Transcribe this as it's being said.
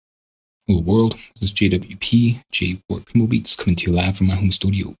Hello world, this is JWP, JWP Beats, coming to you live from my home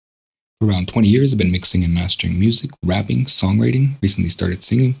studio. For around 20 years, I've been mixing and mastering music, rapping, songwriting, recently started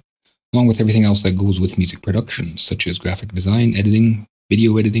singing, along with everything else that goes with music production, such as graphic design, editing,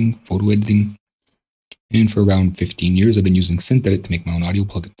 video editing, photo editing, and for around 15 years, I've been using Sinith to make my own audio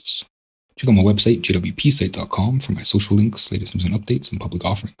plugins. Check out my website, jwpsite.com, for my social links, latest news and updates, and public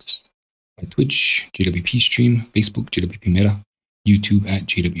offerings. My Twitch, JWP Stream, Facebook, JWP Meta, YouTube at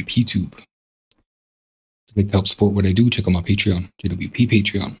JWPTube. If you'd like to help support what I do, check out my Patreon, JWP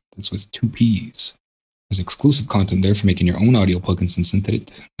Patreon. That's with 2 P's. There's exclusive content there for making your own audio plugins in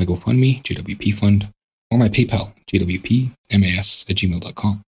Sinith, my GoFundMe, JWP Fund, or my PayPal,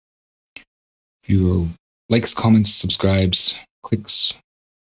 jwpmas@gmail.com. If you likes, comments, subscribes, clicks,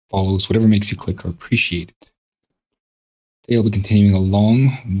 follows, whatever makes you click, are appreciated. Today I'll be continuing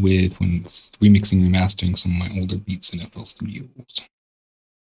along with remixing and remastering some of my older beats in FL Studios.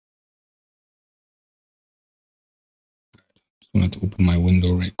 Just wanted to open my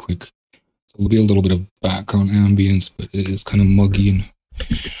window right quick. So there'll be a little bit of background ambience, but it is kind of muggy and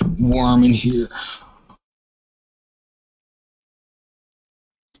warm in here.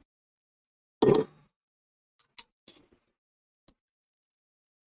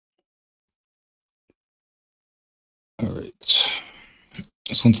 All right.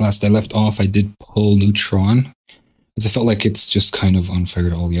 So once last I left off, I did pull Neutron, as I felt like it's just kind of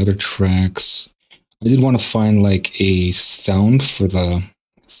unfair to all the other tracks. I did want to find like a sound for the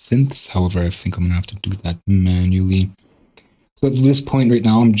synths. However, I think I'm gonna have to do that manually. So at this point right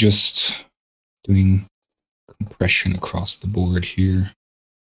now, I'm just doing compression across the board here.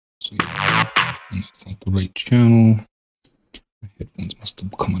 So yeah, and that's not the right channel. My headphones must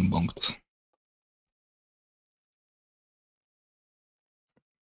have come unbunked.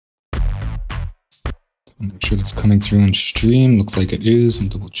 Make sure that's coming through on stream. Looks like it is. I'll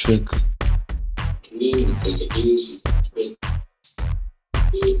double check.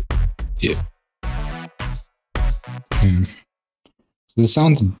 Yeah. Okay. So the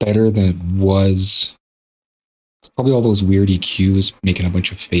sound's better than it was. It's probably all those weird EQs making a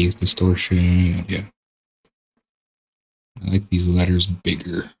bunch of phase distortion. Yeah. I like these letters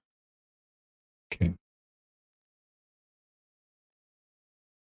bigger. Okay.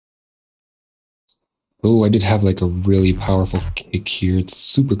 Oh, I did have like a really powerful kick here. It's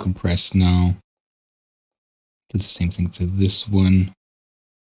super compressed now. Do the same thing to this one.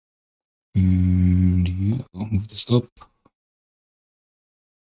 And yeah, I'll move this up.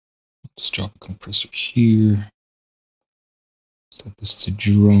 Just drop a compressor here. Set this to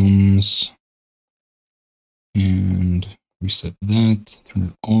drums. And reset that. Turn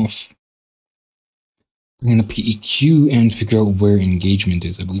it off. Bring in a PEQ and figure out where engagement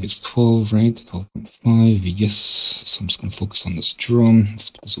is. I believe it's 12, right? 12.5, yes. So I'm just going to focus on this drum. Let's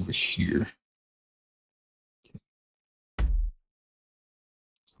put this over here. So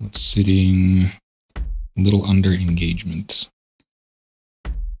it's sitting a little under engagement.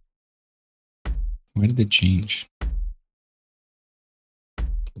 Why did it change?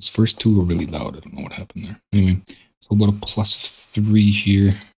 Those first two were really loud. I don't know what happened there. Anyway, so about a +3 here.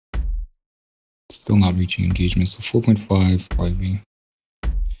 Still not reaching engagement, so 4.5 probably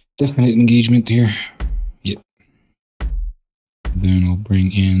definite engagement here. Yep. Then I'll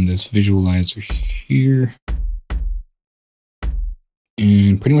bring in this visualizer here.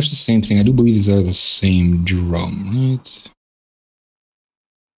 And pretty much the same thing. I do believe these are the same drum, right?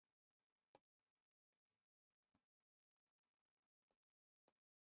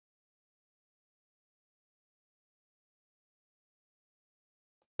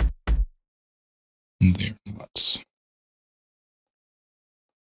 And they're not.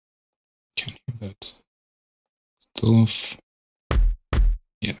 Can't hear that. It's off.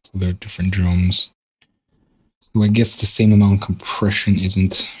 Yeah, so they're different drums. So I guess the same amount of compression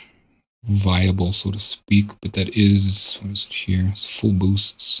isn't viable, so to speak, but that is, what is it here? It's full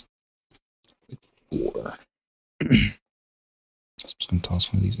boosts. Like 4. So I'm just gonna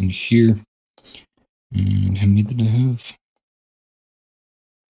toss one of these in here. And how many did I have?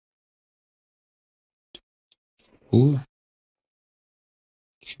 4.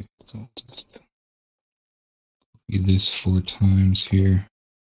 Okay, so I'll just copy this 4 times here.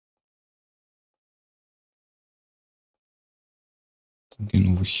 So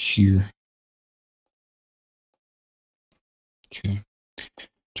again over here. Okay.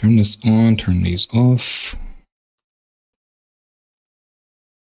 Turn this on, turn these off.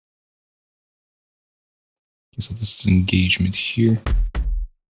 Okay, so this is engagement here.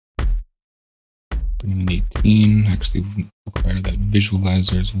 Bring in 18, actually require that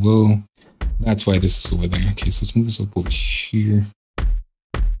visualizer as well. That's why this is over there. Okay, so let's move this up over here.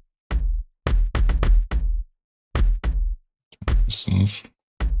 this off.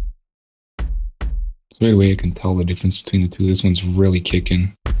 So right away I can tell the difference between the two. This one's really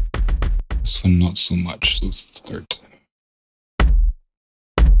kicking. This one not so much. So let's start.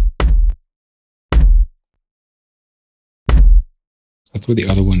 So that's where the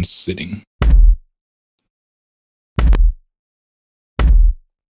other one's sitting.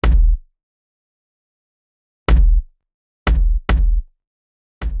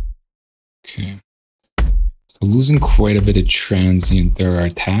 Okay. So losing quite a bit of transient there, our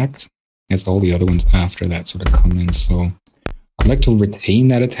attack, as all the other ones after that sort of come in. So I'd like to retain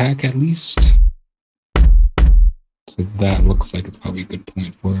that attack at least. So that looks like it's probably a good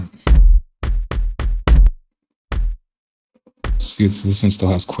point for it. See, this one still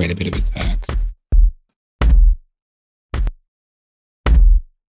has quite a bit of attack.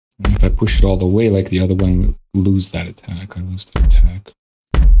 And if I push it all the way like the other one, we'll lose that attack. I lose that attack.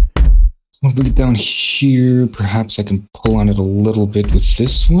 So I'll bring it down here. Perhaps I can pull on it a little bit with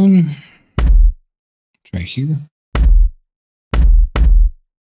this one. Try here.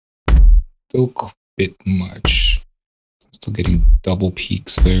 Still a bit much. Still getting double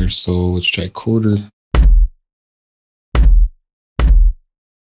peaks there, so let's try quarter.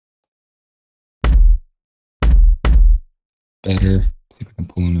 Better. See if I can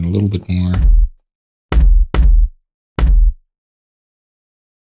pull in a little bit more.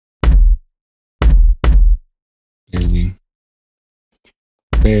 Barely.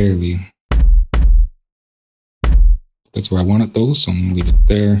 Barely. That's where I want it though, so I'm gonna leave it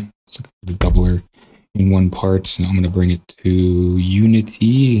there. So I can put a doubler in one part. Now I'm gonna bring it to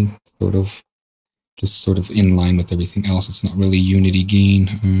unity, just sort of in line with everything else. It's not really unity gain.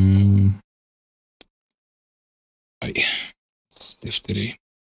 Stiff today.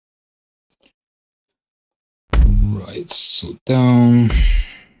 Right, so down.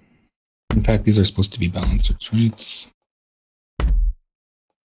 In fact, these are supposed to be balancers, right? Let's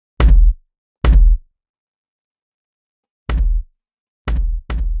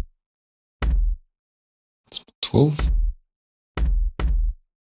put 12.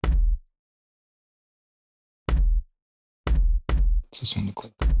 What's this one look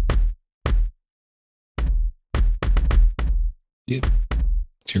like? Yep.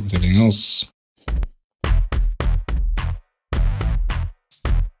 Let's hear with everything else.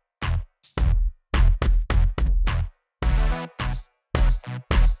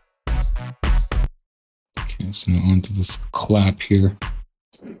 Okay, so now onto this clap here.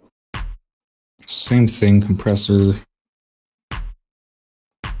 Same thing, compressor.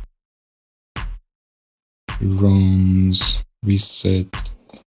 Drums, reset.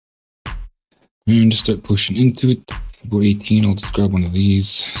 And just start pushing into it. About 18, I'll just grab one of these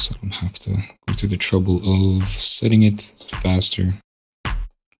so I don't have to go through the trouble of setting it faster.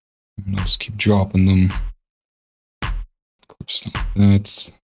 And I'll just keep dropping them. Of course, not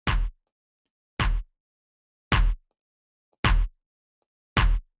that.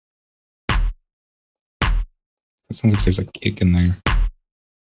 It sounds like there's a kick in there.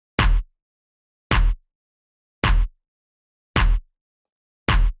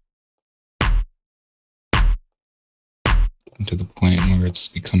 To the point where it's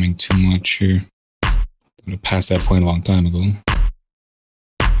becoming too much here. I'm gonna pass that point a long time ago.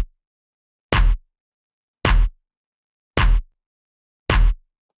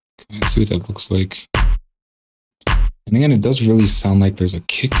 Okay, let's see what that looks like. And again, it does really sound like there's a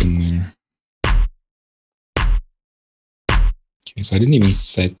kick in there. Okay, so I didn't even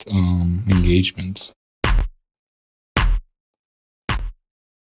set engagement.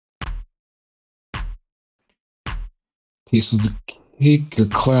 Okay, so the kick or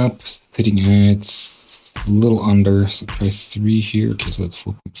clap sitting at a little under, so try 3 here. Okay, so that's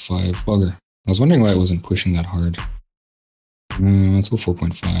 4.5. Bugger. I was wondering why I wasn't pushing that hard. Let's go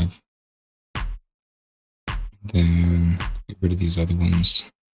 4.5. Then get rid of these other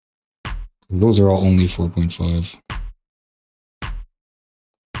ones. Those are all only 4.5.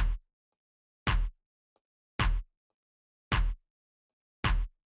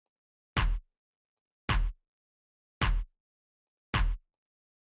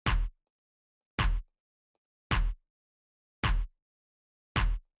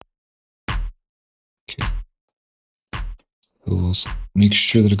 Okay. So we'll make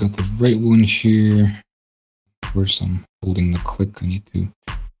sure that I got the right one here. Of course, I'm holding the click. I need to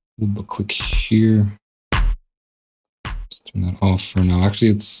hold the click here. Just turn that off for now.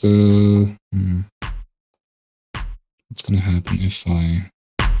 Actually, it's what's gonna happen if I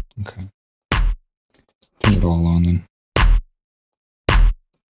turn it all on then.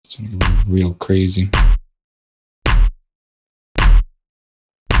 It's gonna get real crazy.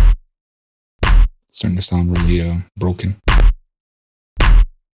 It's starting to sound really broken.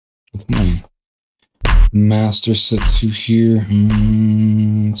 with my master set to here.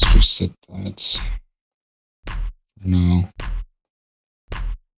 Let's reset that. No.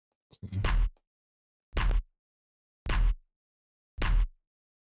 Okay.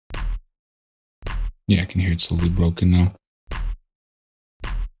 Yeah, I can hear it slowly broken now.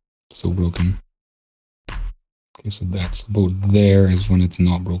 Still broken. Okay, so that's about there is when it's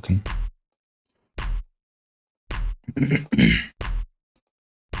not broken. I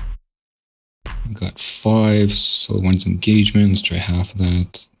got 5, so one's engagement. Let's try half of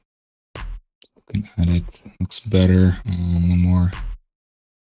that. Looking at it, looks better. One more.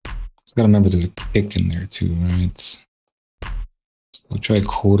 Just gotta remember there's a kick in there too, right? So we'll try a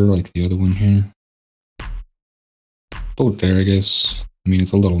quarter like the other one here. About there, I guess. I mean,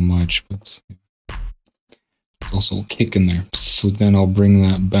 it's a little much, but there's also a kick in there. So then I'll bring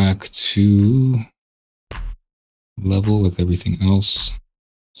that back to level with everything else.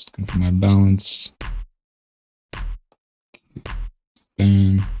 Just looking for my balance.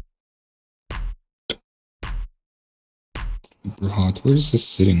 Bam. Super hot. Where is this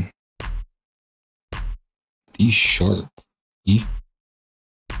sitting? D sharp. E.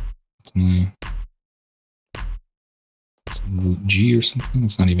 That's my root G or something.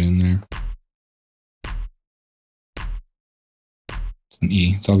 It's not even in there. It's an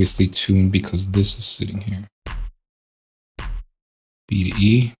E. It's obviously tuned because this is sitting here. B to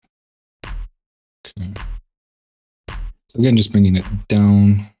E. Okay. So again, just bringing it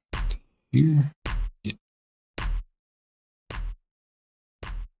down to here. Yeah.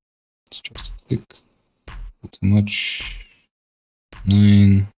 Let's try 6. Not too much.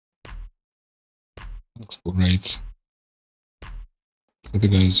 9. Looks about right. The other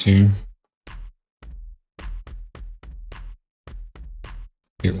guys here.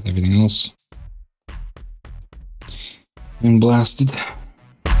 Here with everything else. And blasted.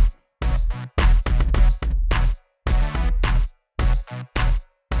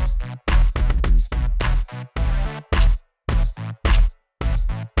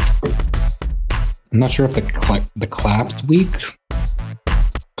 I'm not sure if the clap's weak,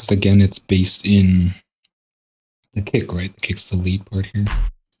 because again, it's based in the kick, right? The kick's the lead part here.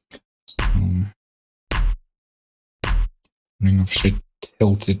 So, I don't know if I should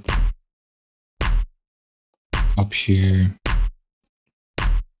tilt it up here.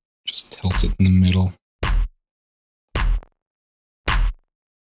 Just tilt it in the middle.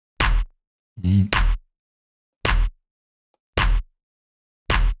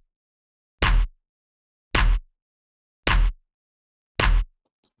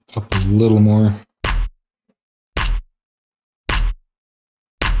 Up a little more.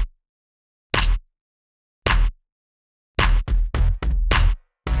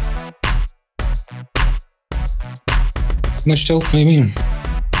 Too much tilt, maybe?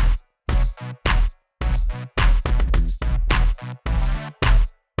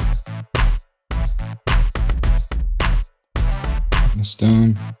 This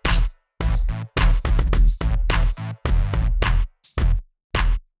down.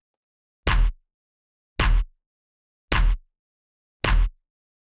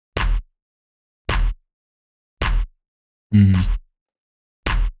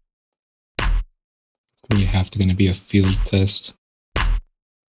 It's really going to be a field test.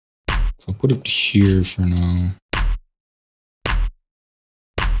 So I'll put it here for now.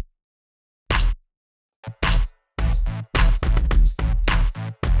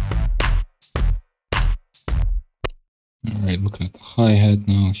 Alright, looking at the hi-hat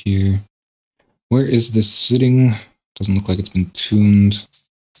now here. Where is this sitting? Doesn't look like it's been tuned.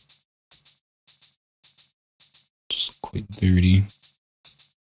 It's quite dirty.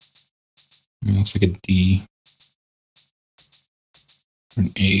 It looks like a D. Or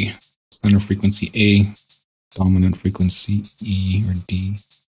an A. Center frequency A. Dominant frequency E or D.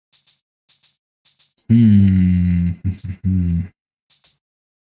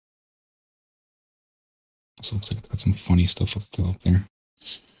 So looks like it's got some funny stuff up there.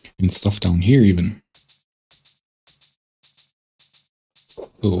 And stuff down here even. So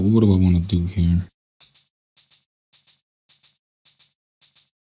what do I want to do here?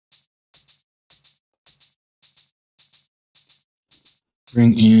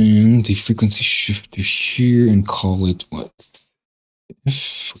 Bring in the frequency shifter here and call it what?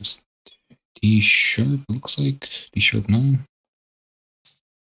 F was D sharp, looks like. D sharp 9.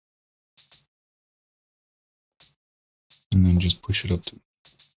 And then just push it up to.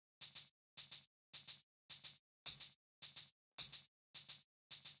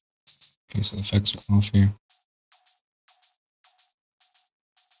 Okay, so the effects are off here.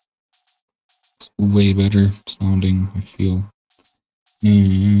 It's way better sounding, I feel.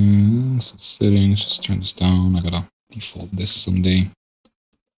 So settings, just turn this down. I gotta default this someday.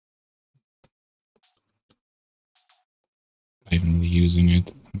 Not even really using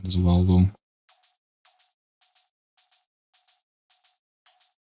it as well though.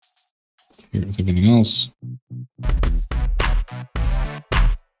 Here with everything else.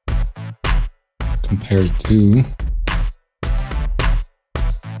 Compared to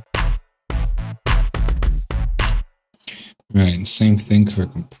right, same thing for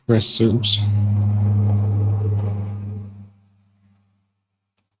compressors.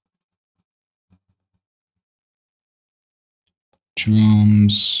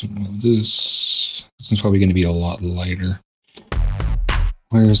 Drums, this is probably going to be a lot lighter.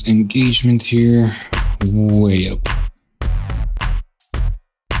 Where's engagement here? Way up.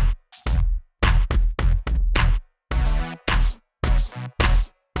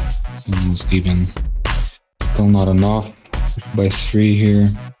 Almost even. Still not enough. By 3 here.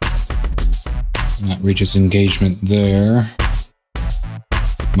 That reaches engagement there.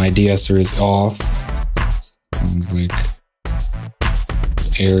 My de-esser is off. Sounds like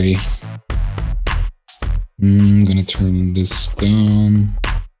airy. I'm gonna turn this down.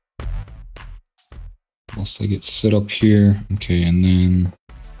 Whilst I get set up here. Okay, and then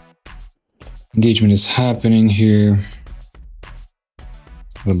engagement is happening here.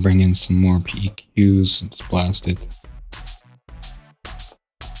 So I'll bring in some more PEQs and just blast it.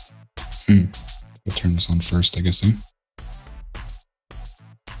 I'll turn this on first, I guess.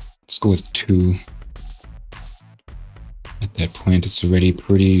 Let's go with 2. At that point, it's already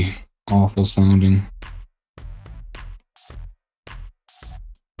pretty awful sounding.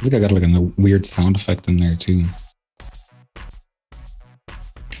 I think I got like a weird sound effect in there too.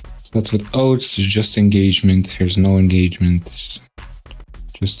 So that's without just engagement. Here's no engagement.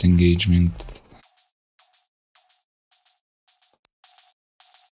 Just engagement.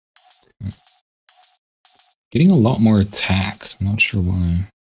 Okay. Getting a lot more attack. I'm not sure why.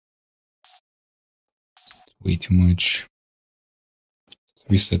 It's way too much. Let's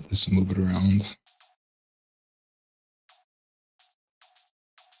reset this and move it around.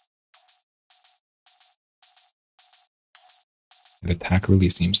 That attack really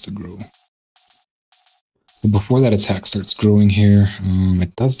seems to grow. But before that attack starts growing here,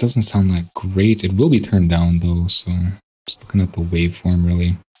 it doesn't sound like great. It will be turned down though, so just looking at the waveform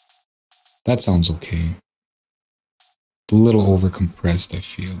really. That sounds okay. It's a little over compressed, I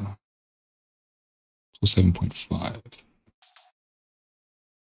feel. So 7.5.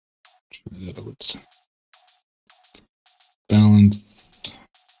 Try that out. Balanced.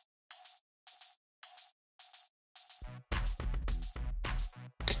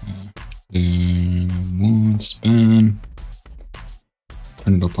 Okay. One span.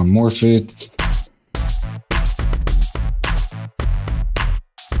 Turn it up on Morphit.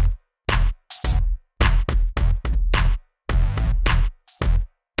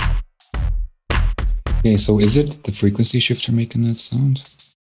 Okay, so is it the frequency shifter making that sound?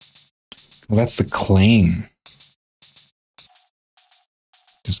 Well, that's the clang.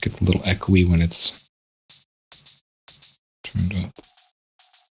 Just get a little echoey when it's turned up.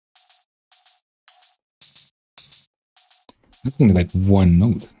 That's only like one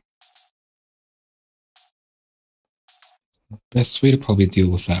note. Best way to probably deal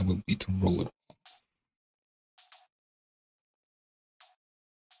with that would be to roll it.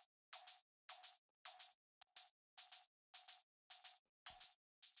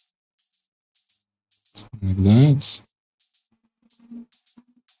 Something like that.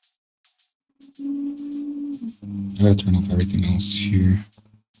 I gotta turn off everything else here.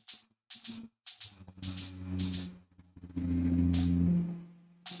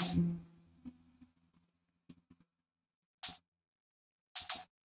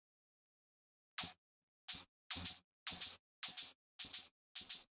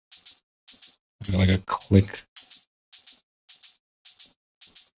 I got like a click.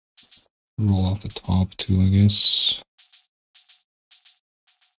 Roll off the top too, I guess.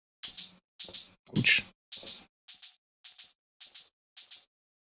 Ouch.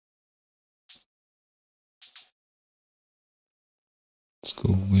 Let's go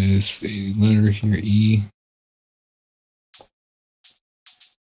with a letter here, E.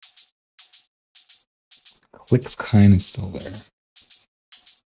 Click's kind of still there.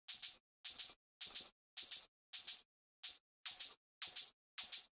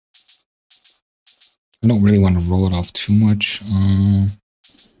 I don't really want to roll it off too much.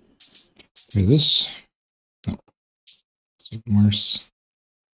 Hear this? No. It's even worse.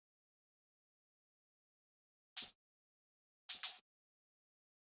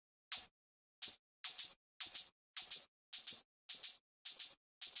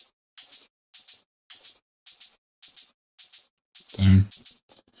 There.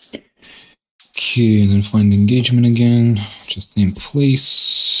 Okay, and then find engagement again. Just same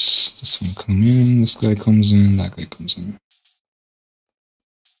place. This one come in, this guy comes in, that guy comes in.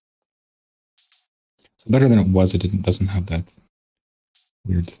 So better than it was, it doesn't have that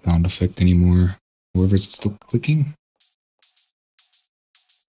weird sound effect anymore. However, is it still clicking?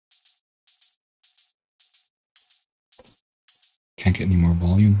 Can't get any more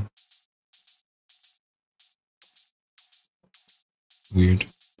volume. Weird.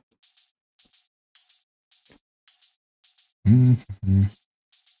 Mm-hmm.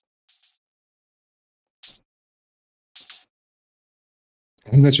 I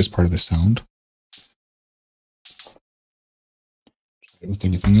think that's just part of the sound. With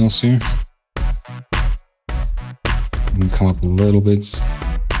everything else here. And come up a little bit.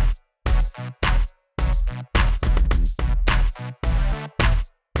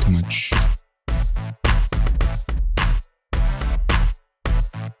 Too much.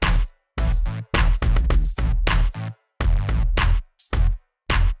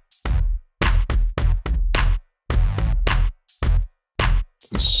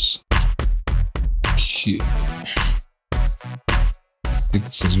 This. Okay. I think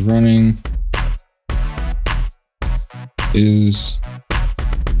this is running. Is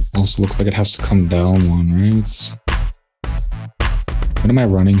also looks like it has to come down one, right? What am I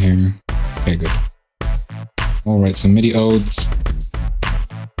running here? Okay, good. Alright, so MIDI out.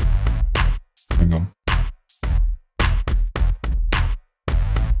 There we go.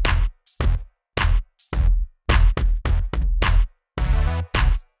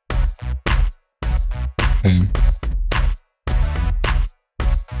 Okay.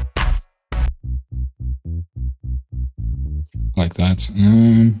 Like that.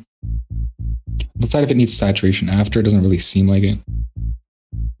 Decide if it needs saturation after. It doesn't really seem like it.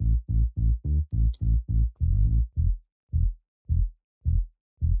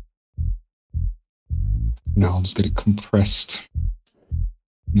 Now I'll just get it compressed.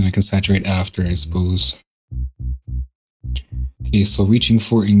 And then I can saturate after, I suppose. Okay, so reaching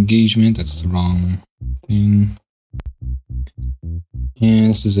for engagement. That's the wrong thing. And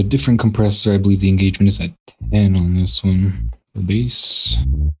this is a different compressor. I believe the engagement is at 10 on this one. For bass.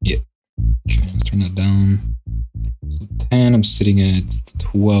 Yeah. Okay, let's turn that down. So 10, I'm sitting at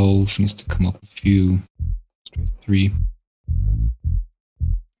 12. Needs to come up a few. Let's try 3.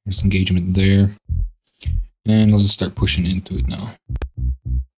 There's engagement there. And I'll just start pushing into it now.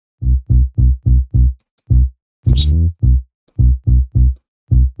 Oops.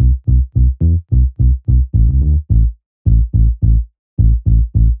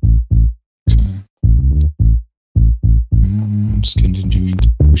 Okay. Just continuing to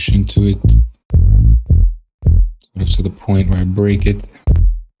push into it. Sort of to the point where I break it.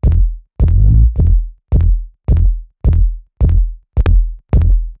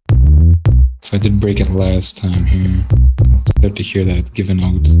 So I did break it last time here. Start to hear that it's given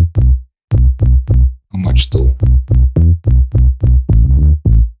out. How much though?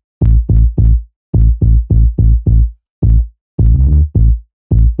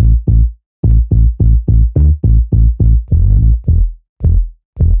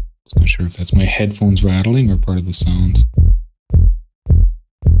 Not sure if that's my headphones rattling or part of the sound.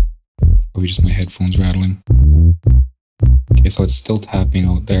 Probably just my headphones rattling. Okay, so it's still tapping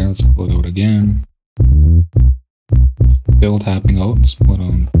out there. Let's pull it out again. Still tapping out. Let's pull it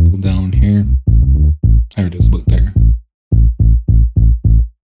on, pull down here. There it is, about there.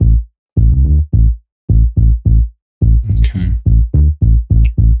 Okay.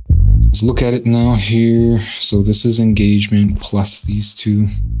 Let's look at it now here. So this is engagement plus these two.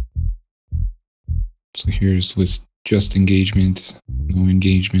 So here's with just engagement, no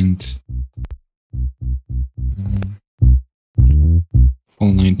engagement.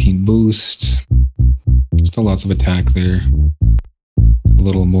 Full 19 boost. Still lots of attack there. A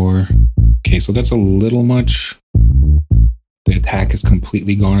little more. Okay, so that's a little much. The attack is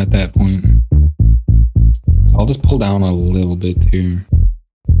completely gone at that point. So I'll just pull down a little bit here.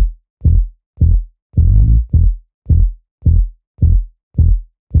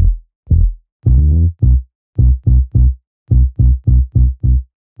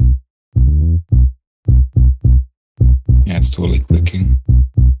 Yeah, it's totally clicking.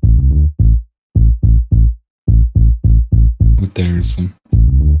 But there's some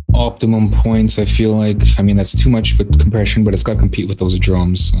optimum points, I feel like. I mean, that's too much with compression, but it's got to compete with those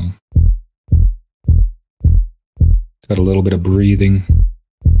drums, so. It's got a little bit of breathing.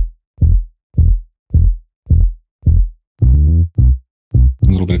 A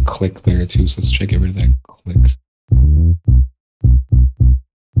little bit of click there too, so let's try to get rid of that click.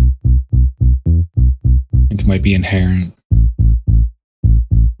 I think it might be inherent.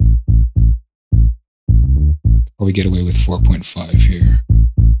 Or we get away with 4.5 here.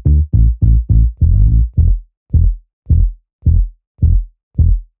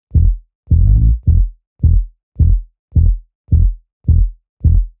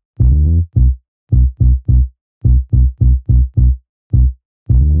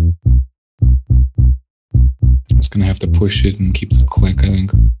 I'm just gonna have to push it and keep the click, I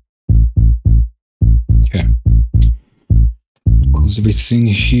think. Okay. Close everything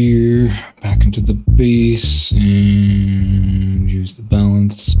here, back into the bass, and use the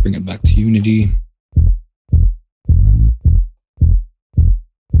balance, bring it back to unity.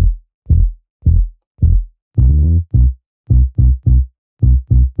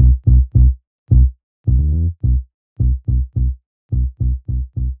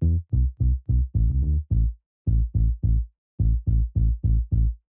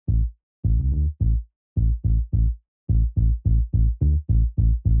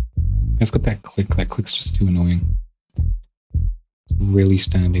 It's got that click. That click's just too annoying. It's really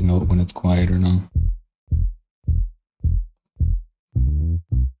standing out when it's quieter now.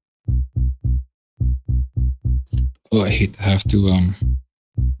 Oh, I hate to have to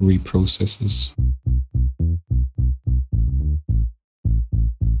reprocess this.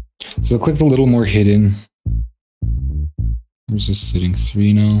 So the click's a little more hidden. Where's this sitting?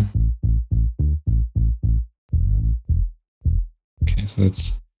 3 now. Okay, so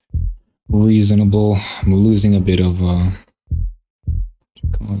that's reasonable. I'm losing a bit of come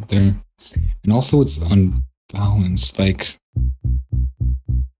out there, and also it's unbalanced. Like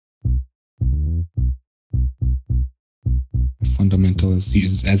fundamental as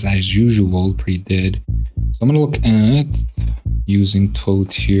usual, pretty dead. So I'm gonna look at using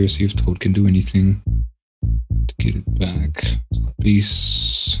Toad here, see if Toad can do anything to get it back. So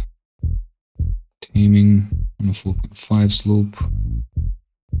bass taming on a 4.5 slope.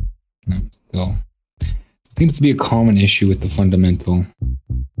 No, still seems to be a common issue with the fundamental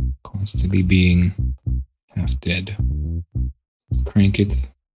constantly being half dead. Let's crank it.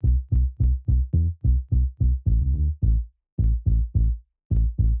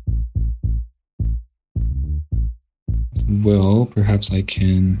 Well, perhaps I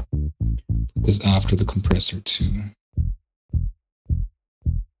can put this after the compressor too.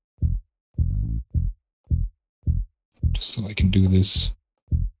 Just so I can do this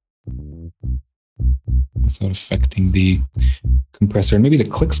without affecting the compressor. And maybe the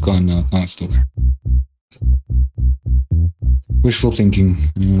click's gone now. No, it's still there. Wishful thinking.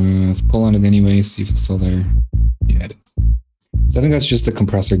 Let's pull on it anyway, see if it's still there. Yeah, it is. So I think that's just the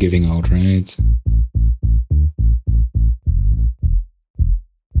compressor giving out, right?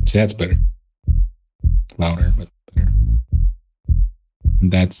 See, that's better. Louder, but better.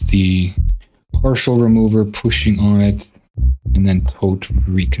 And that's the partial remover pushing on it, and then Toad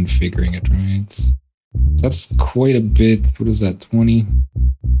reconfiguring it, right? So that's quite a bit. What is that, 20?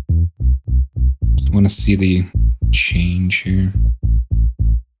 Just want to see the change here.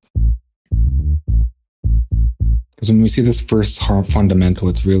 Because when we see this first fundamental,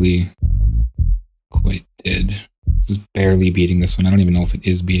 it's really quite dead. This is barely beating this one. I don't even know if it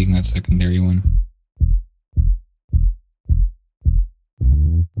is beating that secondary one.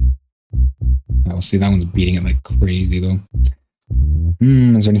 I'll see, that one's beating it like crazy though.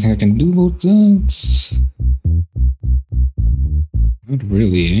 Is there anything I can do about that? Not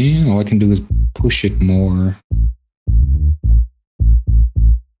really, eh? All I can do is push it more.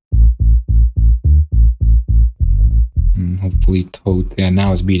 And hopefully Toad, yeah,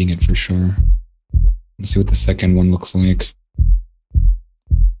 now it's beating it for sure. Let's see what the second one looks like.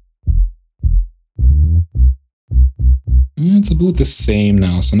 It's about the same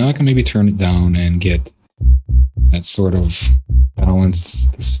now, so now I can maybe turn it down and get that sort of balance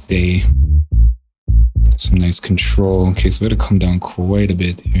to stay. Some nice control. Okay, so we had to come down quite a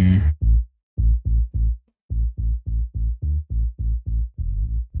bit here.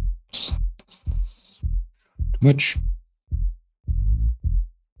 Too much.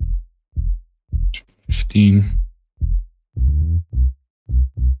 15.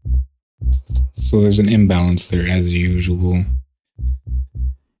 So there's an imbalance there as usual.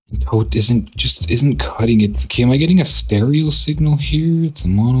 Toad isn't cutting it. Okay, am I getting a stereo signal here? It's a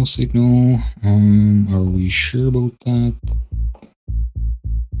mono signal. Are we sure about that?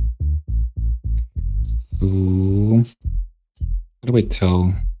 So how do I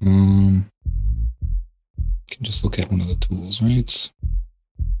tell? Can just look at one of the tools, right?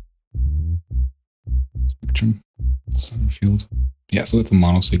 Spectrum, center field. Yeah, so that's a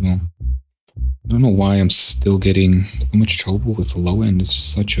mono signal. I don't know why I'm still getting so much trouble with the low end. It's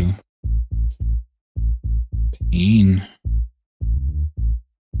just such a pain.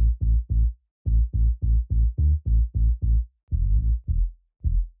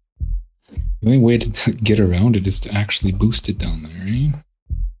 The only way to get around it is to actually boost it down there, right?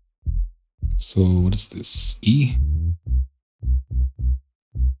 So what is this? E?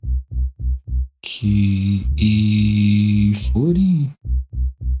 Key E40?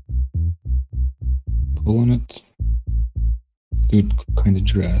 Pull on it. Do it kind of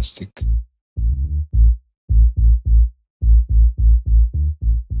drastic.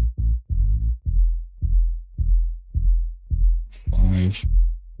 Five.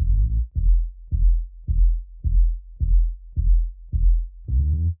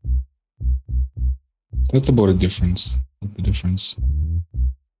 That's about a difference. The difference.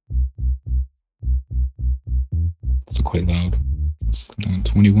 It's quite loud. Let's come down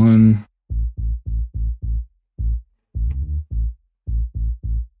to 21.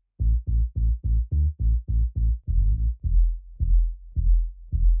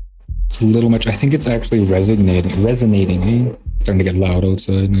 It's a little much. I think it's actually resonating. Eh? It's starting to get loud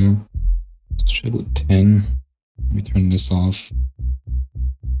outside now. Let's try about 10. Let me turn this off.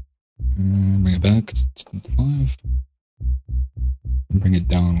 Bring it back. It's 5. Bring it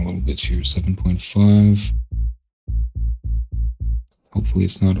down a little bit here. 7.5. Hopefully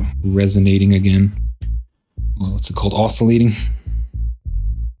it's not resonating again. Well, what's it called? Oscillating.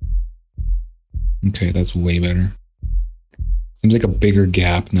 Okay, that's way better. Seems like a bigger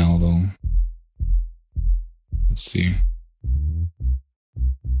gap now, though. Let's see.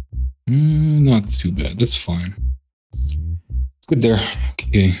 Not too bad. That's fine. It's good there.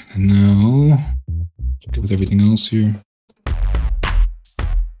 Okay, and now check it with everything else here.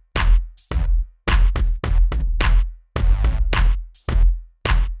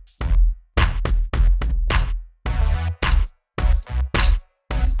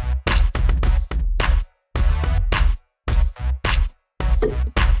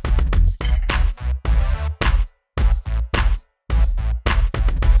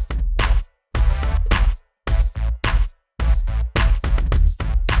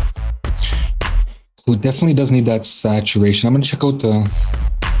 So it definitely does need that saturation. I'm going to check out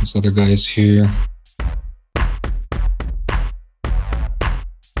these other guys here.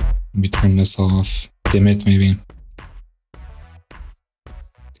 Maybe turn this off. Dim it, maybe. You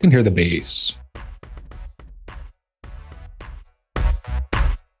can hear the bass.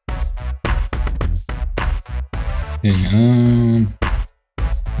 Okay, turn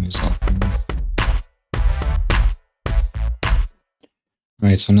this off.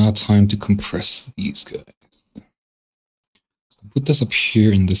 Alright, so now time to compress these guys. So put this up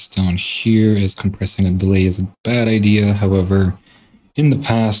here and this down here, as compressing a delay is a bad idea. However, in the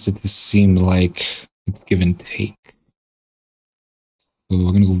past, it just seemed like it's give and take. So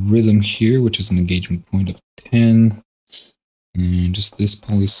we're going to go rhythm here, which is an engagement point of 10. And just this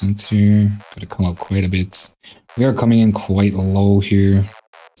polysynth here. Got to come up quite a bit. We are coming in quite low here.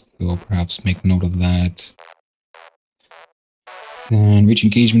 So perhaps make note of that. And reach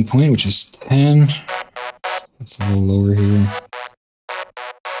engagement point, which is 10. That's a little lower here.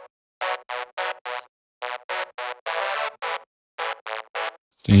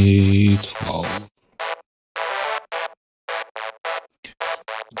 Say 12.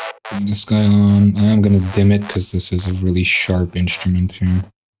 Putting this guy on. I am going to dim it because this is a really sharp instrument here.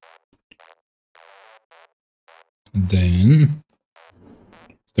 And then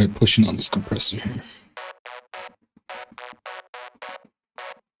start pushing on this compressor here.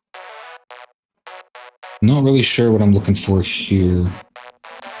 Not really sure what I'm looking for here.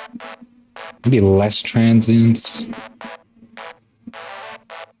 Maybe less transients.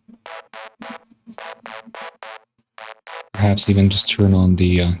 Perhaps even just turn on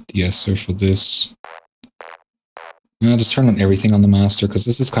the de-esser for this. Yeah, just turn on everything on the master, because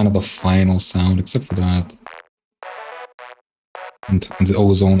this is kind of the final sound, except for that. And the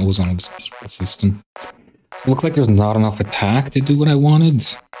ozone will just eat the system. It looked like there's not enough attack to do what I wanted.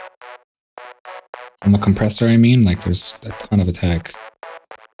 On the compressor, I mean, like there's a ton of attack.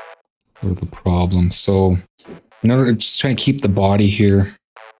 Sort of the problem. So, in order to just try to keep the body here,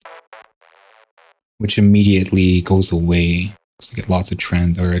 which immediately goes away, because you get lots of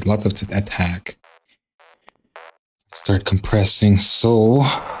trend or lots of attack. Start compressing. So,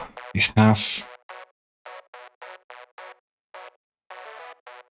 half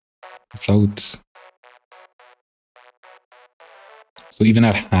without. So even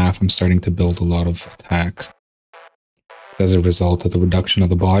at half, I'm starting to build a lot of attack as a result of the reduction of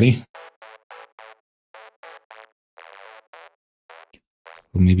the body. So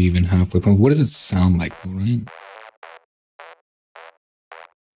maybe even halfway point. What does it sound like though, right?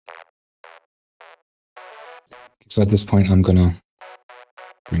 So at this point, I'm gonna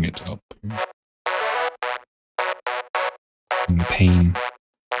bring it up. And the pain.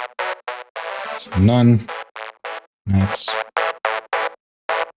 So none. Max.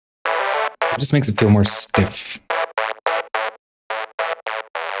 It just makes it feel more stiff.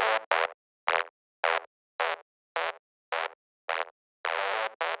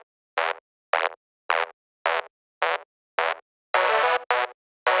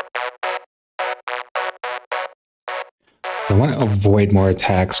 I want to avoid more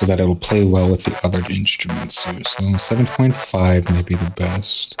attacks so that it'll play well with the other instruments here. So 7.5 may be the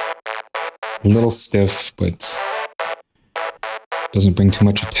best. A little stiff, but doesn't bring too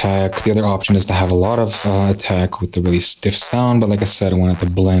much attack. The other option is to have a lot of attack with the really stiff sound, but like I said, I want it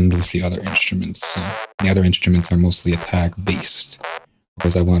to blend with the other instruments. So the other instruments are mostly attack-based,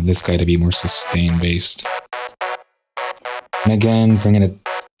 whereas I want this guy to be more sustain-based. And again, bringing it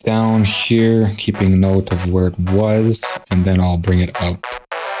down here, keeping note of where it was, and then I'll bring it up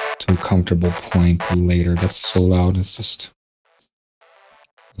to a comfortable point later. That's so loud, it's just...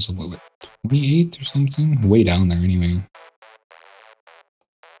 So what, 28 or something? Way down there anyway.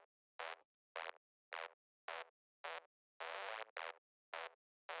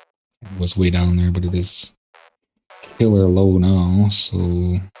 It was way down there, but it is killer low now,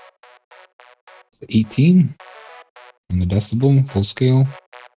 so... 18 on the decibel, full scale.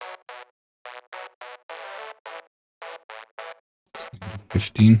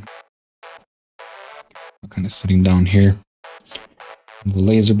 15. I'm kind of sitting down here. The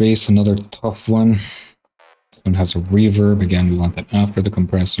laser bass, another tough one. This one has a reverb. Again, we want that after the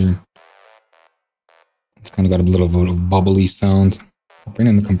compressor. It's kind of got a little bit of bubbly sound. Bring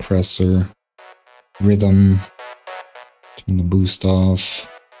in the compressor. Rhythm. Turn the boost off.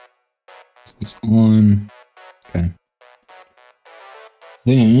 This is on. Okay.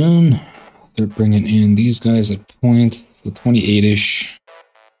 Then they're bringing in these guys at point. So 28-ish.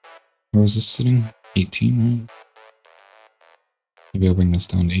 Where was this sitting? 18, right? Maybe I'll bring this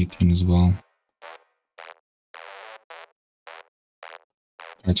down to 18 as well.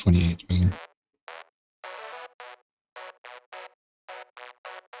 Or 28, rather.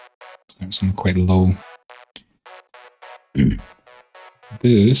 So there's some quite low.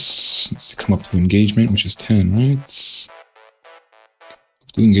 This needs to come up to engagement, which is 10, right?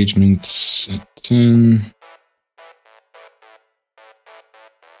 Up to engagement at 10.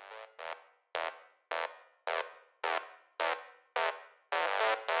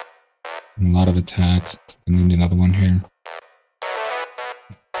 A lot of attack. I need another one here.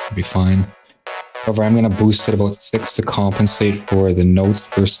 Be fine. However, I'm going to boost it about 6 to compensate for the notes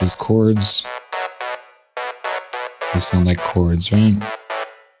versus chords. They sound like chords, right?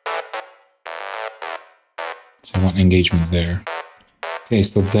 So I want engagement there. Okay,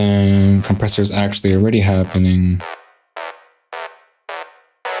 so then compressor is actually already happening.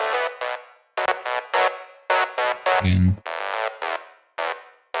 Again.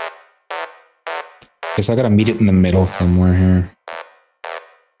 Okay, so I gotta meet it in the middle somewhere here.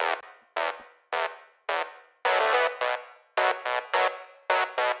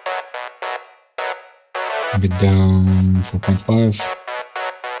 Maybe down 4.5.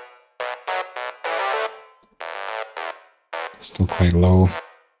 Still quite low.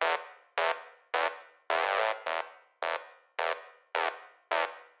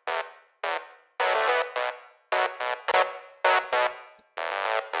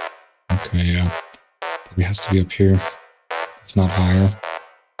 Okay, yeah. Probably has to be up here, if not higher.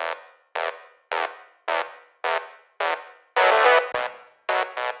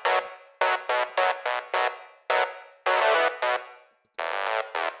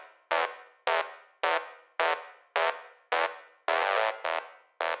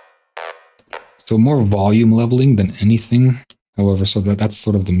 So more volume leveling than anything. However, so that's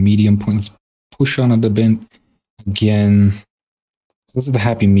sort of the medium point. Let's push on it a bit. Again, this is the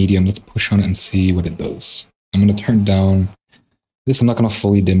happy medium. Let's push on it and see what it does. I'm going to turn down this. I'm not going to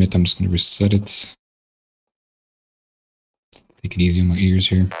fully dim it. I'm just going to reset it. Take it easy on my ears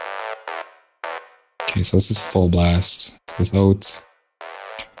here. Okay, so this is full blast without.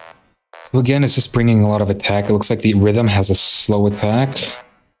 So again, it's just bringing a lot of attack. It looks like the rhythm has a slow attack.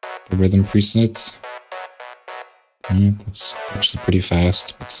 The rhythm presets. That's actually pretty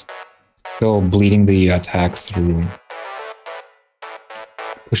fast, but still bleeding the attack through.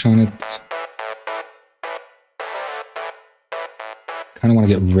 Push on it. Kind of want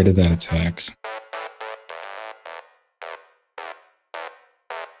to get rid of that attack.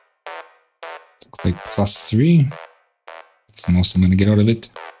 Looks like +3. That's the most I'm going to get out of it.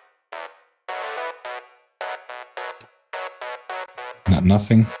 Not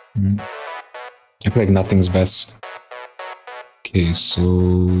nothing. I feel like nothing's best. Okay, so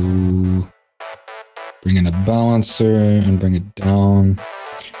bring in a balancer and bring it down.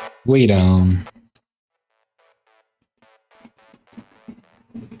 way down.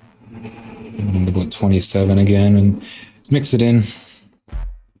 And about 27 again, and let's mix it in.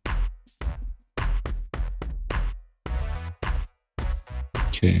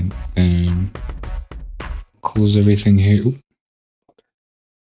 Okay, then close everything here. Oop.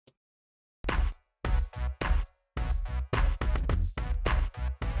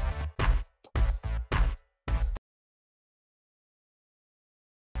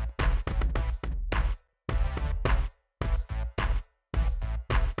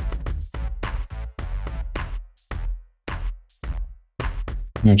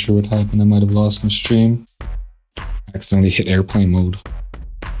 Not sure what happened. I might have lost my stream. I accidentally hit airplane mode.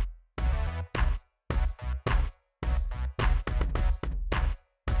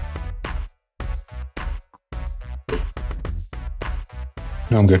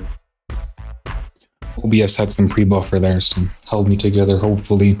 I'm good. OBS had some pre-buffer there, so held me together,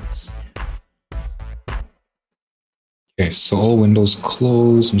 hopefully. Okay, so all windows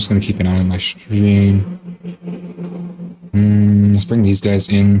closed. I'm just gonna keep an eye on my stream. Let's bring these guys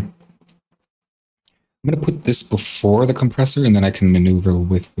in. I'm gonna put this before the compressor, and then I can maneuver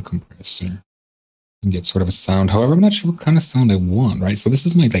with the compressor and get sort of a sound. However, I'm not sure what kind of sound I want, right? So this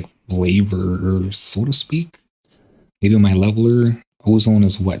is my like flavor, so to speak. Maybe my leveler. Ozone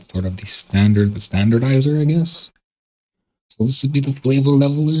is what? Sort of the standardizer, I guess. So this would be the flavor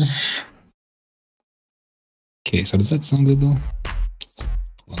leveler. Okay, so does that sound good though?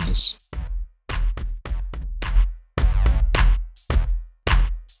 On this.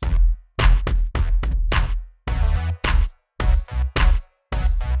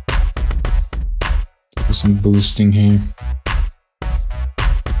 Some boosting here.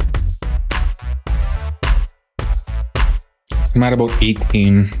 I'm at about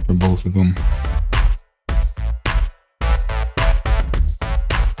 18 for both of them.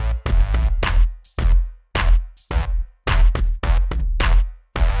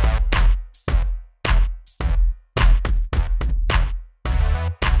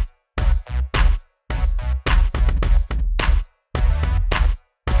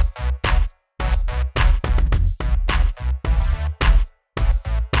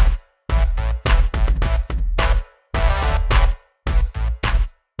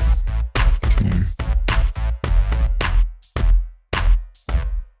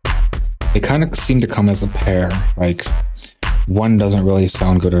 They kind of seem to come as a pair, like one doesn't really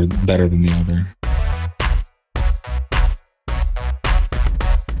sound good or better than the other.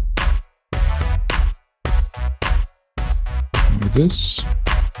 Like this.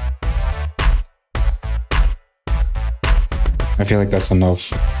 I feel like that's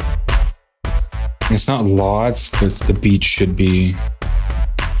enough. It's not lots, but the beat should be.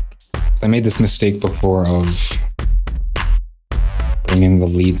 So I made this mistake before of bringing the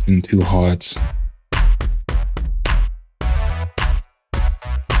leads in too hot.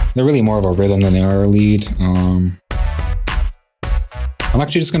 They're really more of a rhythm than they are a lead. I'm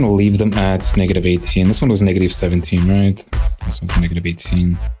actually just going to leave them at -18. This one was -17, right? This one's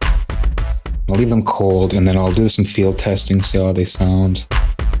 -18. I'll leave them cold, and then I'll do some field testing, see how they sound.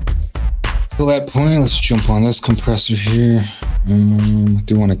 Till that point, let's jump on this compressor here. I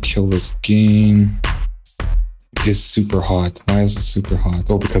do want to kill this gain. It is super hot. Why is it super hot?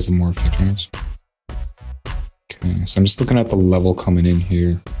 Oh, because of Morphic, right? Okay, so I'm just looking at the level coming in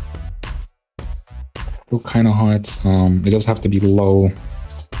here. Still kind of hot. It does have to be low.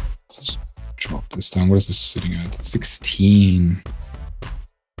 Let's drop this down. What is this sitting at? 16.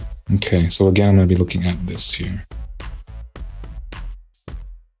 Okay, so again, I'm going to be looking at this here.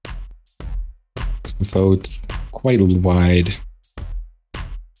 It's without quite wide.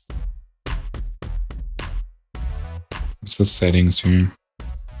 What's the settings here?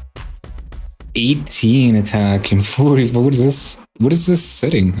 18 attack and 44. What is this? What is this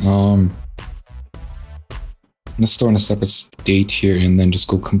setting? I'm gonna store in a separate state here and then just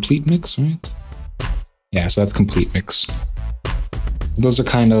go complete mix, right? Yeah, so that's complete mix. Those are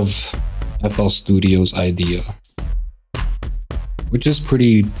kind of FL Studio's idea, which is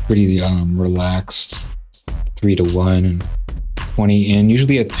pretty relaxed. 3 to 1 and 20 in.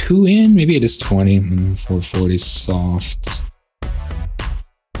 Usually a 2 in, maybe it is 20. 440 soft.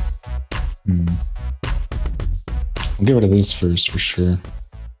 I'll get rid of this first for sure.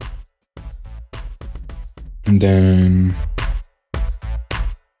 And then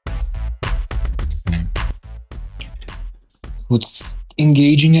okay. What's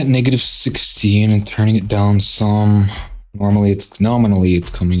engaging at -16 and turning it down some. Nominally it's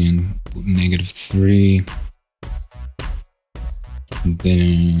coming in -3. And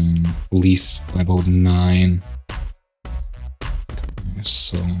then release by about 9.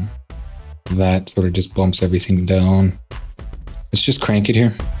 so that sort of just bumps everything down. Let's just crank it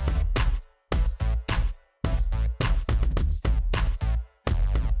here.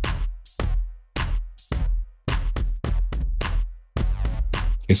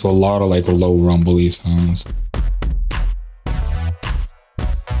 Okay, so a lot of like low rumbly sounds.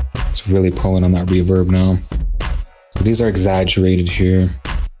 It's really pulling on that reverb now. So these are exaggerated here.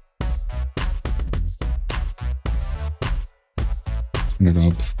 Turn it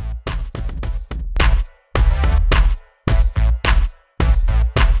up.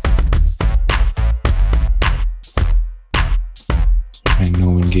 And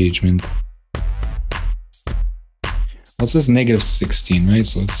no engagement. Well, it says -16, right?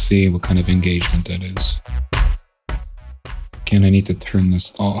 So let's see what kind of engagement that is. Again, I need to turn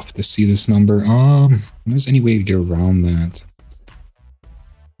this off to see this number. There's any way to get around that?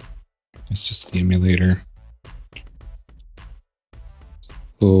 It's just the emulator.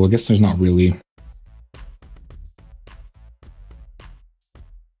 So I guess there's not really.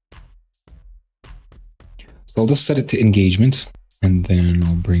 So I'll just set it to engagement, and then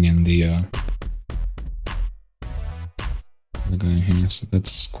I'll bring in the guy here. So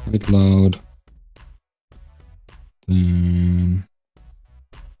that's quite loud. Then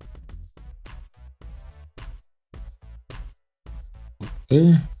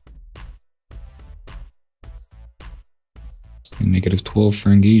there. So -12 for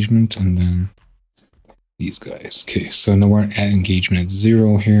engagement, and then these guys. Okay, so now we're at engagement at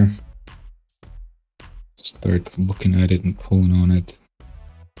 0 here. Start looking at it and pulling on it.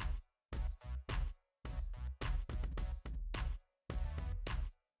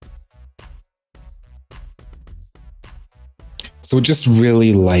 So just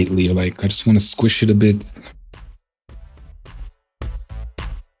really lightly, like I just want to squish it a bit.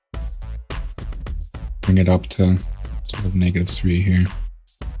 Bring it up to sort of -3 here.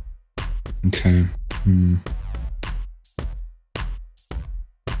 Okay.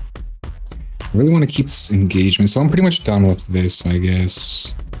 I really want to keep this engagement, so I'm pretty much done with this, I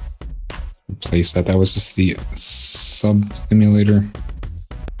guess. Replace that. That was just the sub simulator.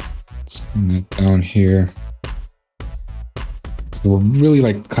 Let's bring that down here. So we're really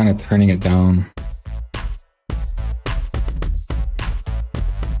like kind of turning it down.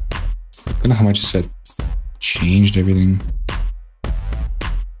 I don't know how much that changed everything.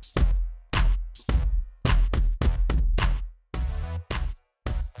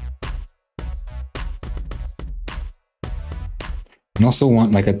 And also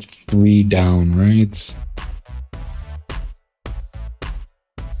want like a 3 down, right?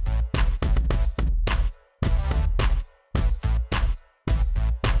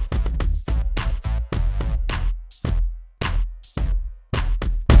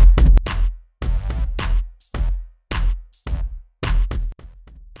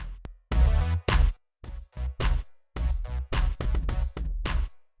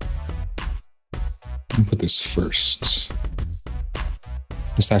 I'll put this first.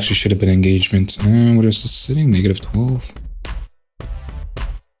 This actually should have been engagement. What is this sitting? -12.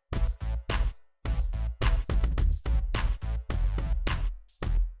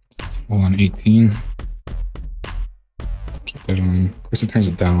 Full on 18. Let's keep that on. Of course, it turns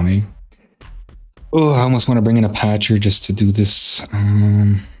it down, eh? Oh, I almost want to bring in a patcher just to do this.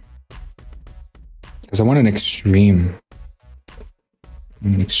 Because I want an extreme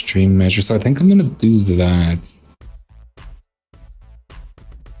measure. So I think I'm going to do that.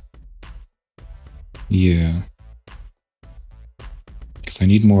 Yeah, because I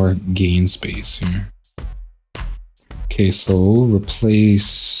need more gain space here. Okay, so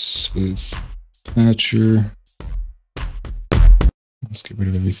replace with patcher. Let's get rid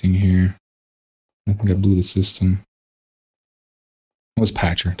of everything here. I think I blew the system. What's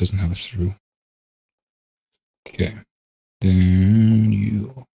patcher? It doesn't have a through. Okay, then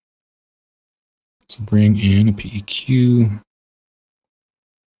you. So bring in a PEQ.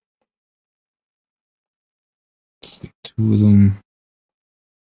 Let's see, 2 of them.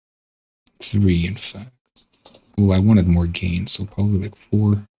 3, in fact. Oh, I wanted more gain, so probably like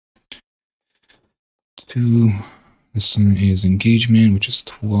 4. 2. This one is engagement, which is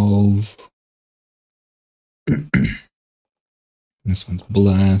 12. This one's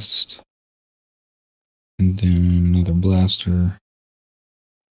blast. And then another blaster.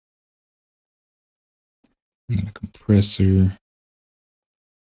 And then a compressor.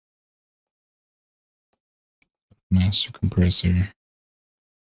 Master compressor.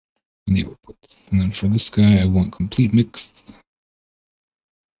 And the output. And then for this guy, I want complete mix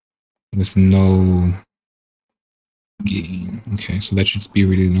with no gain. Okay, so that should be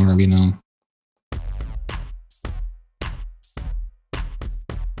really gnarly now.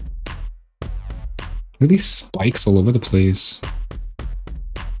 Really spikes all over the place.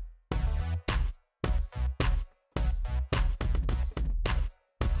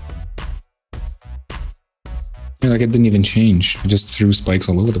 Yeah, like it didn't even change. It just threw spikes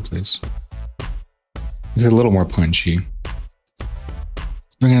all over the place. It's a little more punchy.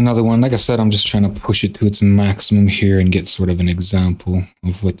 Let's bring in another one. Like I said, I'm just trying to push it to its maximum here and get sort of an example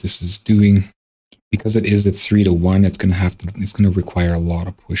of what this is doing. Because it is a 3-to-1, it's gonna require a lot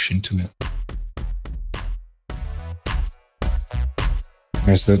of push into it.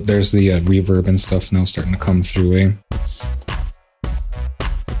 There's the reverb and stuff now starting to come through, eh?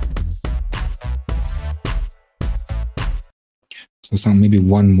 So sound maybe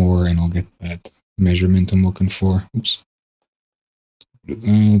one more and I'll get that measurement I'm looking for. Oops.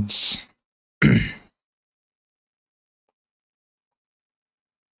 That's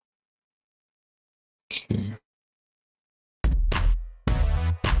okay.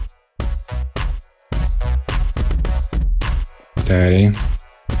 Daddy.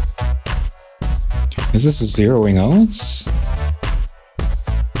 Is this zeroing out?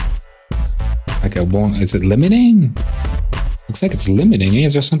 Like it won't, is it limiting? Looks like it's limiting.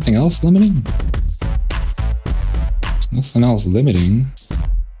 Is there something else limiting? There's nothing else limiting.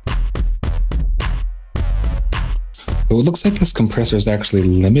 So it looks like this compressor is actually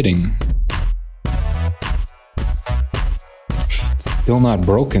limiting. Still not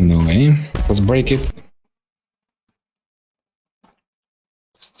broken though, eh? Let's break it.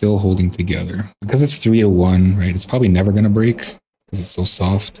 Still holding together. Because it's 3-to-1, right? It's probably never gonna break because it's so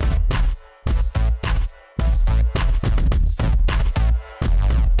soft.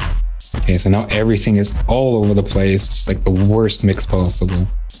 Okay, so now everything is all over the place. It's like the worst mix possible.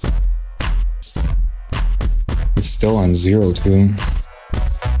 It's still on 0 too.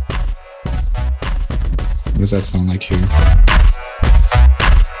 What does that sound like here?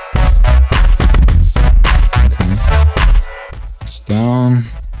 Okay. It's down.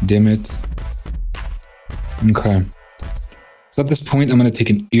 Dim it. Okay. So at this point, I'm going to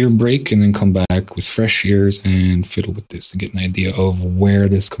take an ear break and then come back with fresh ears and fiddle with this to get an idea of where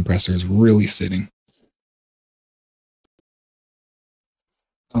this compressor is really sitting.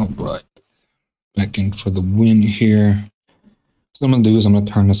 All right. Back in for the win here. So what I'm going to do is I'm going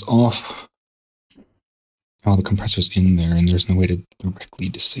to turn this off. Oh, the compressor's in there and there's no way to directly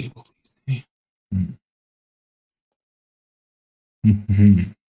disable these.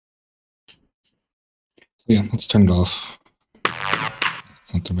 So yeah, let's turn it off.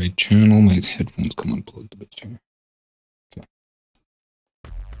 It's not the right channel. My headphones come unplugged a bit here. Okay.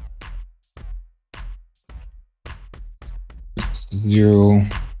 It's 0.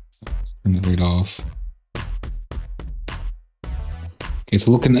 Let's turn it right off. Okay,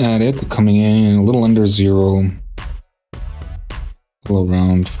 so looking at it, coming in a little under 0. A little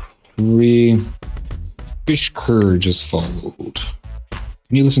around 3. Fish curd just followed.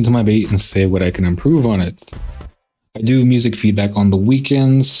 Can you listen to my beat and say what I can improve on it? I do music feedback on the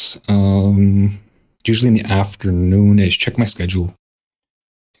weekends, usually in the afternoon-ish. Check my schedule.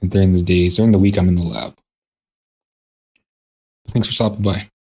 And during the days, during the week, I'm in the lab. Thanks for stopping by.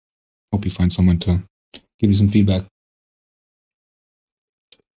 Hope you find someone to give you some feedback.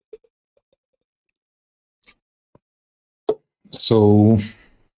 So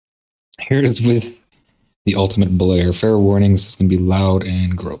here it is with the ultimate blare. Fair warnings, it's going to be loud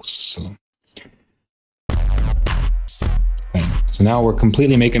and gross. So, okay. So now we're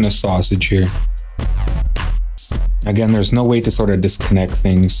completely making a sausage here. Again, there's no way to sort of disconnect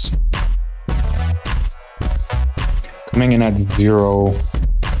things. Coming in at 0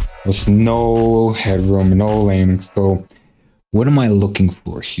 with no headroom, no lane. So what am I looking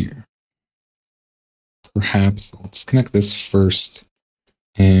for here? Perhaps I'll disconnect this first.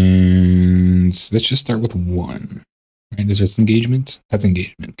 And let's just start with 1. Right? Is this engagement? That's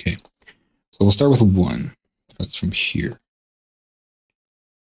engagement. Okay. So we'll start with 1. That's from here.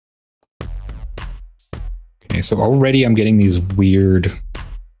 Okay, so already I'm getting these weird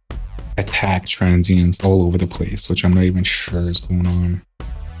attack transients all over the place, which I'm not even sure is going on.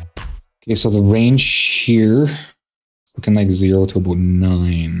 Okay, so the range here is looking like 0 to about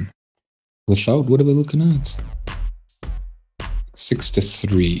 9. Without, what are we looking at? 6 to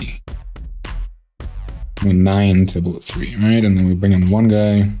 3. 9 to about 3, right? And then we bring in one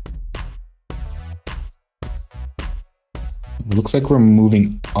guy. It looks like we're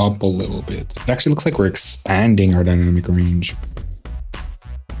moving up a little bit. It actually looks like we're expanding our dynamic range.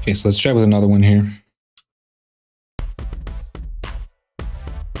 Okay, so let's try with another one here.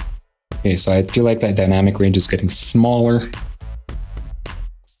 Okay, so I feel like that dynamic range is getting smaller.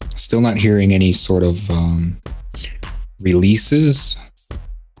 Still not hearing any sort of releases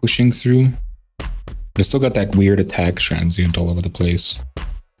pushing through. But I still got that weird attack transient all over the place.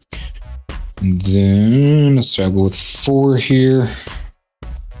 And then let's try to go with 4 here.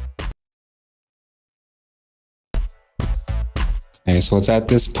 Okay, so it's at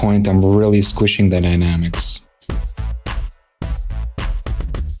this point I'm really squishing the dynamics.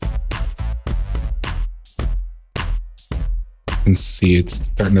 You can see it's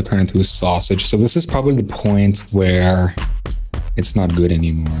starting to turn into a sausage. So this is probably the point where it's not good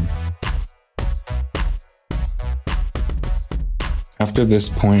anymore. After this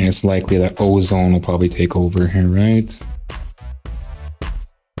point, it's likely that ozone will probably take over here, right?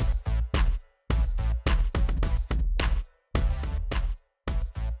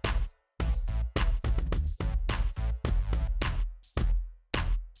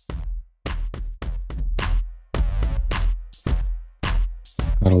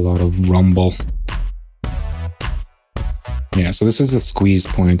 Got a lot of rumble. Yeah, so this is a squeeze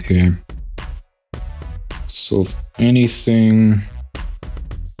point here. So if anything,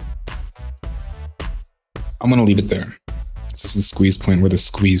 I'm gonna leave it there. This is the squeeze point where the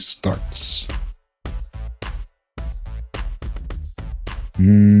squeeze starts.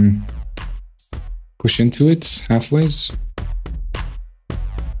 Push into it halfways.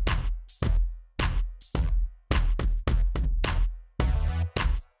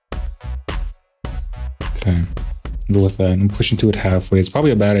 Okay, go with that and push into it halfway. It's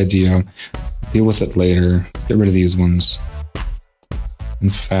probably a bad idea. Deal with it later. Get rid of these ones. In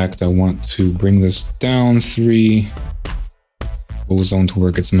fact, I want to bring this down 3. Ozone to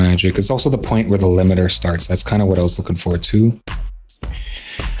work its magic. It's also the point where the limiter starts. That's kind of what I was looking for too.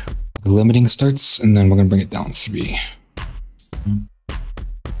 The limiting starts, and then we're going to bring it down 3.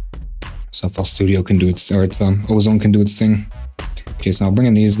 So FL Studio can do its, or Ozone can do its thing. Okay, so now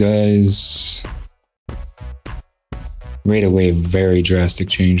bringing these guys. Right away, very drastic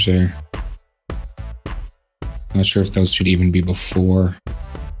change there. Not sure if those should even be before.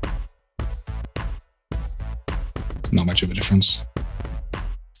 Not much of a difference.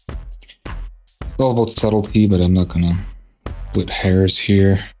 It's all about subtlety, but I'm not gonna split hairs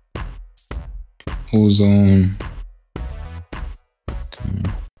here. Ozone. Okay.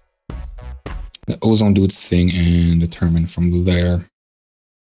 Let ozone do its thing and determine from there.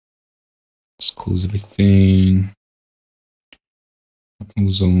 Let's close everything.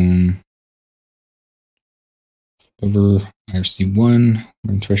 Ozone. Over IRC1,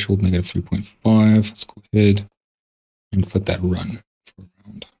 run threshold negative 3.5. Let's go ahead and just let that run for a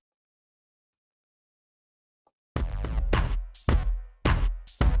round.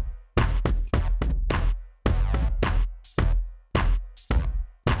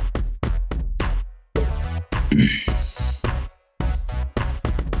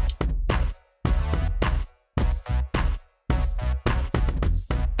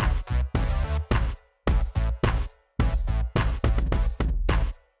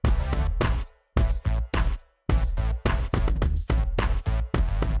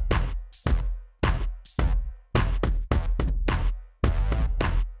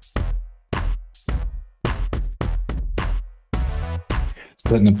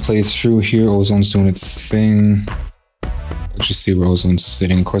 Letting it play through here. Ozone's doing its thing. Let's just see where Ozone's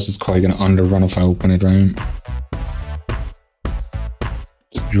sitting. Of course, it's probably going to underrun if I open it, right?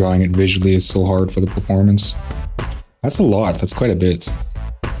 Just drawing it visually is so hard for the performance. That's a lot. That's quite a bit.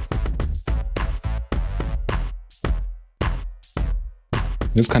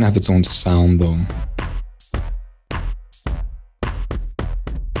 It does kind of have its own sound, though.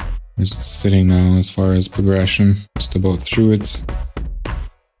 Where's it sitting now as far as progression? Just about through it.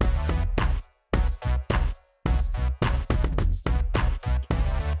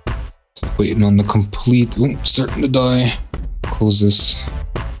 Waiting on the complete. Oh, starting to die. Close this.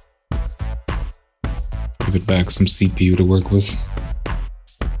 Give it back some CPU to work with.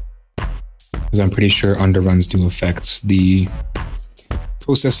 Because I'm pretty sure underruns do affect the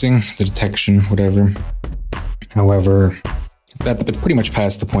processing, the detection, whatever. However, it's pretty much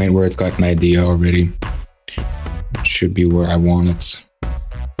past the point where it's got an idea already. It should be where I want it.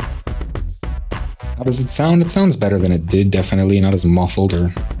 How does it sound? It sounds better than it did, definitely. Not as muffled or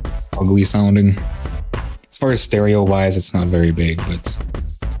ugly sounding. As far as stereo wise, it's not very big, but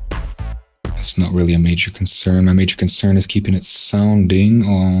it's not really a major concern. My major concern is keeping it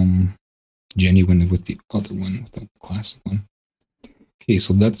sounding genuine with the other one, with the classic one. Okay,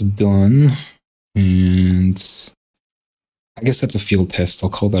 so that's done. And I guess that's a field test. I'll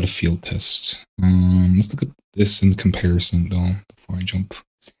call that a field test. Let's look at this in comparison though, before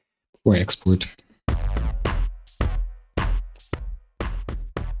I export.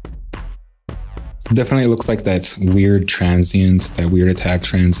 Definitely looks like that weird transient, that weird attack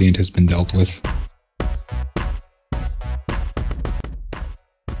transient has been dealt with.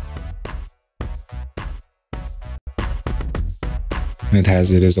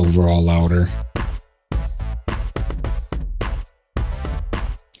 It is overall louder.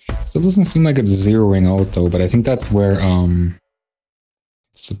 Still doesn't seem like it's zeroing out though, but I think that's where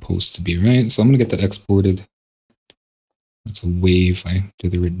it's supposed to be, right? So I'm gonna get that exported. That's a wave. I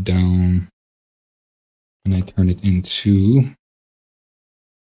dither it down and I turn it into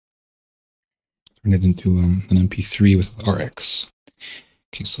an MP3 with RX.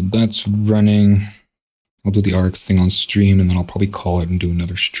 Okay, so that's running. I'll do the RX thing on stream, and then I'll probably call it and do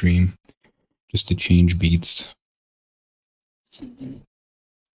another stream just to change beats.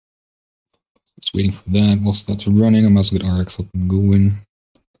 Just waiting for that. Whilst that's running, I might as well get RX up and going.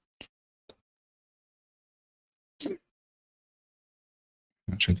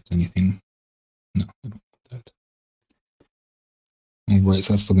 Not sure if there's anything. No, I don't want that. Alright,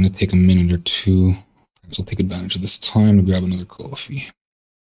 so that's still going to take a minute or two. Perhaps I'll take advantage of this time to grab another coffee.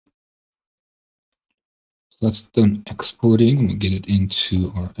 So that's done exporting. I'm going to get it into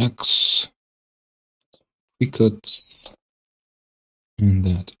RX. Precut. And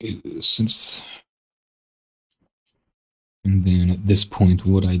that is Sinith. And then at this point,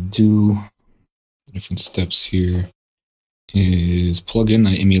 what I do, different steps here, is plug in.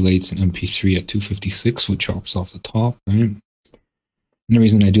 I emulate an MP3 at 256, which chops off the top, right? And the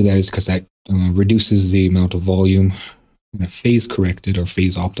reason I do that is because that reduces the amount of volume, and I phase correct it or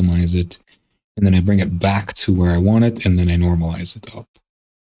phase optimize it, and then I bring it back to where I want it, and then I normalize it up.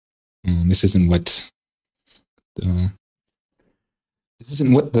 This isn't what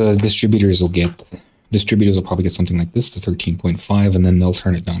the distributors will get. Distributors will probably get something like this, to 13.5, and then they'll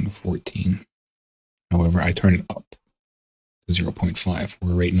turn it down to 14. However, I turn it up to 0.5,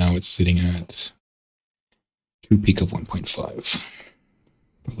 where right now it's sitting at true peak of 1.5.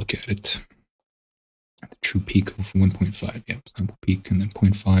 Look at it. The true peak of 1.5, yep, sample peak, and then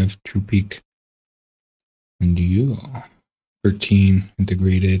 0.5 true peak. And 13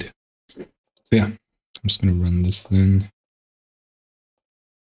 integrated. So yeah, I'm just going to run this then.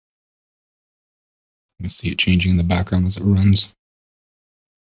 You can see it changing in the background as it runs.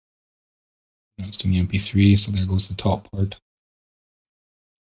 Now it's doing the MP3, so there goes the top part.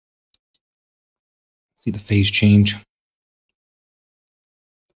 See the phase change.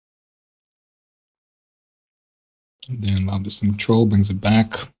 And then allow this control, brings it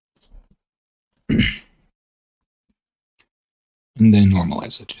back. And then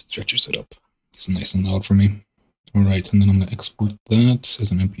normalize it, stretches it up. It's nice and loud for me. All right, and then I'm going to export that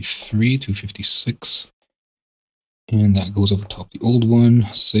as an MP3, 256. And that goes over top the old one.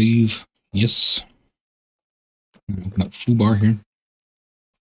 Save. Yes. And open up foobar here.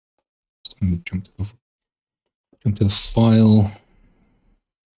 So I'm going to jump to the file.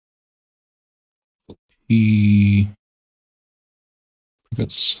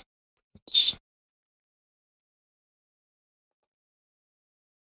 Precuts.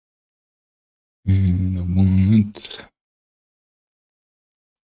 And I want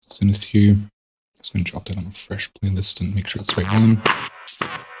Sinith here. Just going to drop that on a fresh playlist and make sure it's the right one.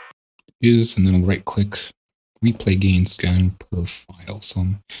 It is, and then I'll right click, replay gain scan per file. So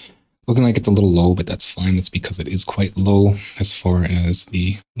I'm looking like it's a little low, but that's fine. That's because it is quite low as far as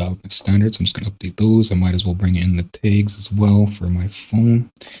the loudness standards. I'm just going to update those. I might as well bring in the tags as well for my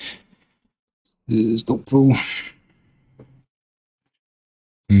phone. This is Dope Pro.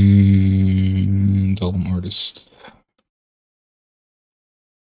 And album artist.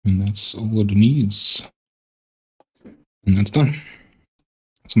 And that's all it needs. And that's done.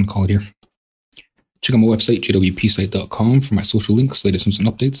 So I'm going to call it here. Check out my website, jwpsite.com, for my social links, latest news and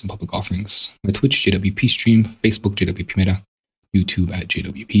updates, and public offerings. My Twitch, JWP Stream, Facebook, JWP Meta, YouTube at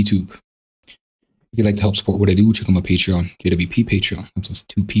JWPTube. If you'd like to help support what I do, check out my Patreon, JWP Patreon. That's with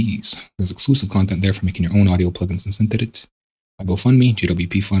 2 Ps. There's exclusive content there for making your own audio plugins and synth edit. My GoFundMe,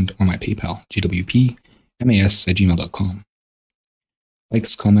 JWP Fund, or my PayPal, jwpmas@gmail.com.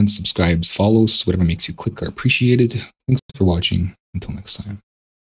 Likes, comments, subscribes, follows, whatever makes you click are appreciated. Thanks for watching. Until next time.